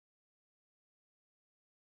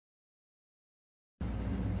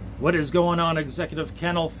What is going on, Executive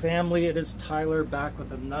Kennel family? It is Tyler back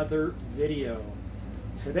with another video.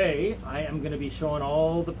 Today I am going to be showing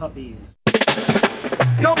all the puppies.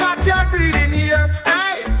 No backyard breeding here.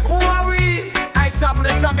 Hey, who are we? I top of the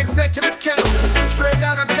top, Executive Kennels. Straight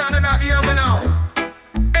out of town and out here now.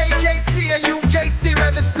 AKC UKC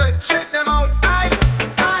Registered. Check them out.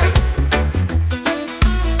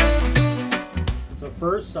 So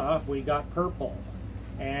first off, we got Purple.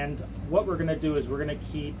 And what we're going to do is we're going to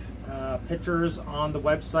keep pictures on the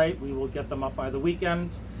website. We will get them up by the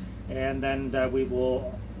weekend, and then we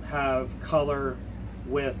will have color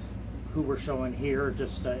with who we're showing here.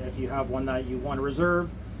 Just if you have one that you want to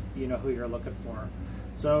reserve, you know who you're looking for.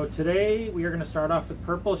 So today we are going to start off with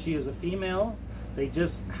Purple. She is a female. They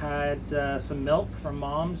just had some milk from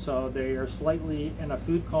mom, so they are slightly in a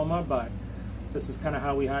food coma, but this is kind of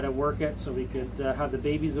how we had to work it, so we could have the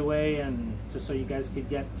babies away, and just so you guys could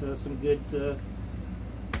get some good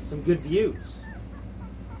views.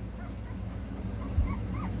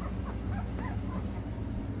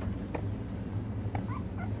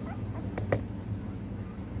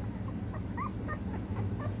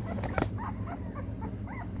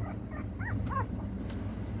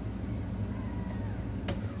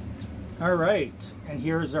 All right, and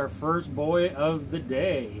here's our first boy of the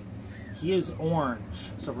day. He is orange,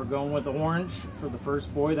 so we're going with orange for the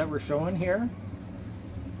first boy that we're showing here.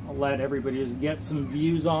 I'll let everybody just get some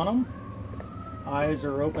views on him. Eyes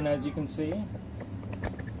are open, as you can see.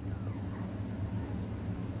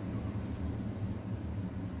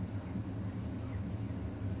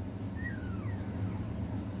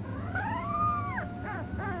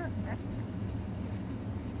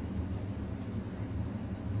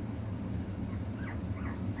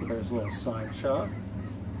 So there's a little side shot.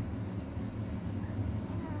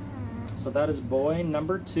 So that is boy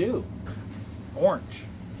number 2, orange.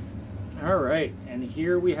 All right, and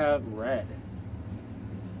here we have red.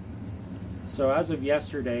 So as of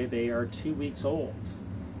yesterday, they are 2 weeks old.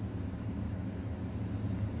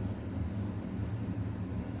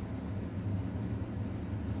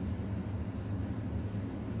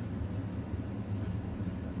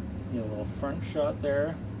 A little front shot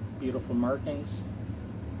there, beautiful markings.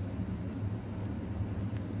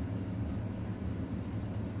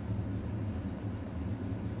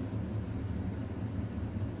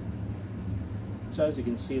 So as you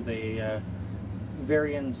can see, they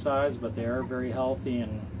vary in size, but they are very healthy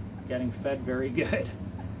and getting fed very good.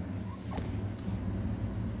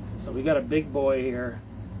 So we got a big boy here,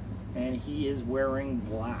 and he is wearing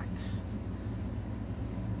black.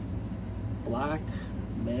 Black,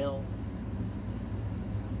 male.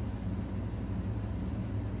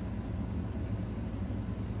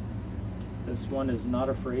 This one is not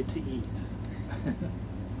afraid to eat.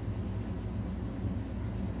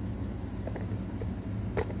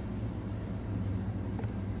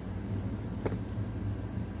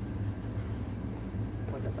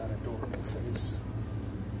 Face.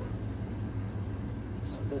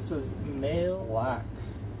 So this is male black.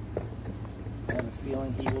 I have a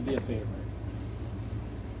feeling he will be a favorite.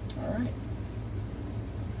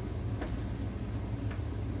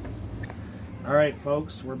 All right,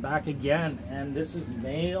 folks, we're back again, and this is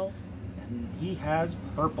male, and he has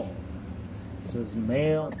purple. This is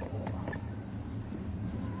male.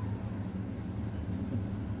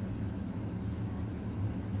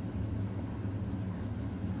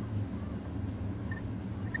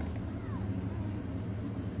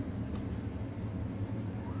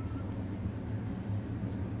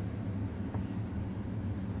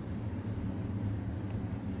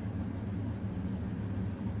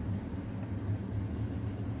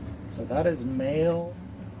 So that is male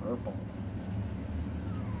purple.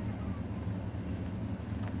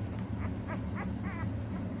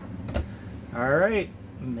 All right,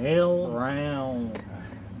 male brown.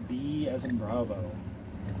 B as in Bravo.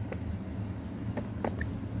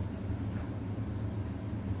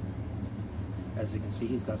 As you can see,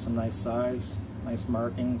 he's got some nice size, nice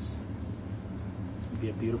markings. It's gonna be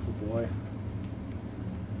a beautiful boy.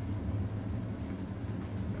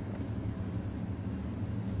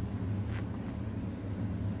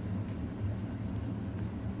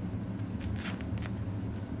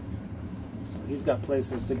 He's got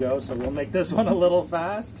places to go, so we'll make this one a little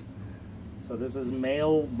fast. So this is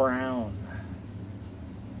male brown.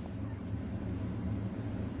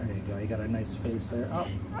 There you go, you got a nice face there. Oh.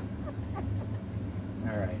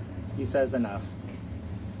 All right, he says enough.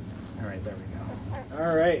 All right, there we go.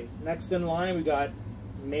 All right, next in line we got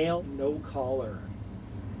male no collar.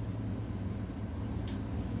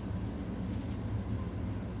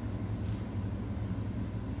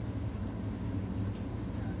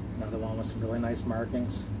 Another one with some really nice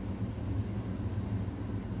markings.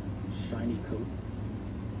 shiny coat.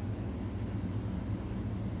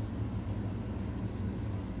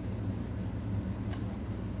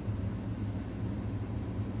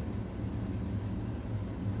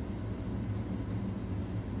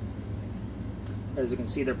 As you can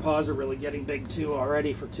see, their paws are really getting big too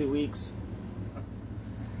already for 2 weeks.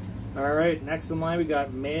 All right, next in line we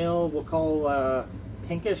got male, we'll call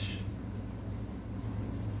pinkish.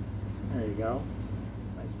 There you go.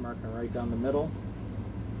 Nice marking right down the middle.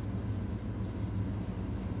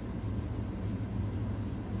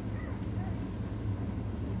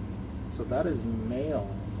 So that is male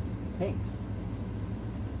pink.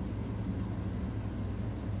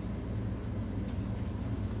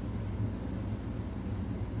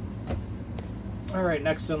 All right,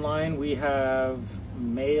 next in line we have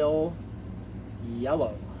male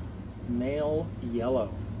yellow. Male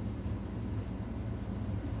yellow.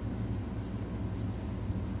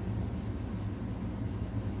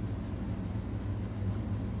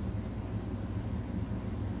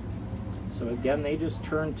 So again, they just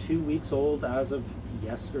turned 2 weeks old as of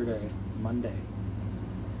yesterday, Monday.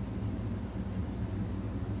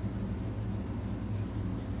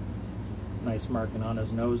 Nice marking on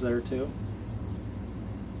his nose there too.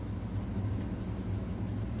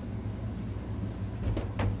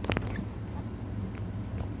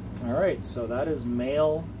 All right, so that is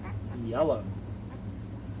male yellow.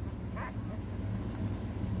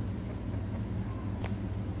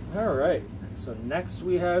 All right, so next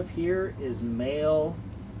we have here is male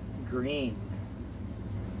green.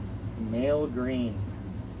 Male green.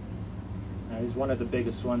 Now he's one of the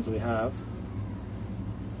biggest ones we have.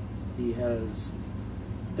 He has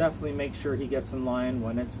definitely make sure he gets in line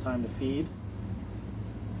when it's time to feed.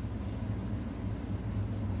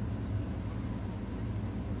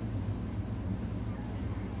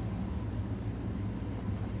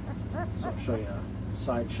 So I'll show you a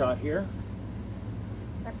side shot here.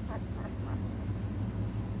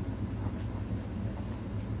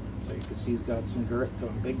 So you can see he's got some girth to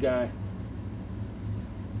him. Big guy.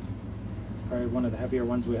 Probably one of the heavier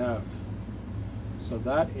ones we have. So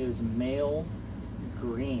that is male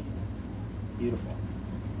green. Beautiful.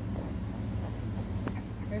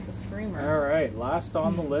 Here's a screamer. All right, last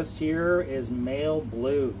on the list here is male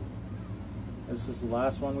blue. This is the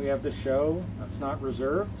last one we have to show. That's not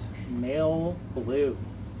reserved. Male blue.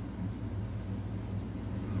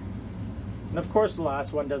 And of course the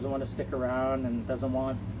last one doesn't want to stick around and doesn't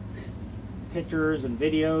want pictures and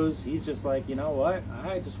videos. He's just like, you know what?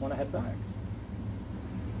 I just want to head back.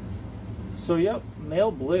 So yep,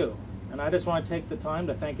 male blue. And I just want to take the time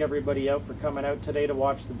to thank everybody out for coming out today to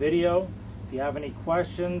watch the video. If you have any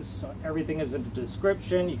questions, everything is in the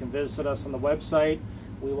description. You can visit us on the website.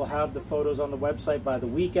 We will have the photos on the website by the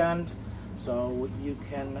weekend, so you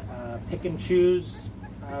can pick and choose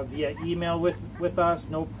via email with us,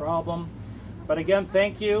 no problem. But again,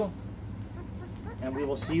 thank you, and we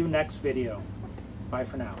will see you next video. Bye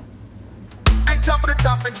for now. Top of the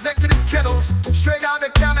top, executive Kennels, straight out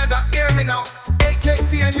of Canada, hear me now.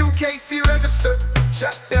 AKC and UKC Registered,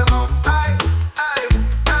 check them out.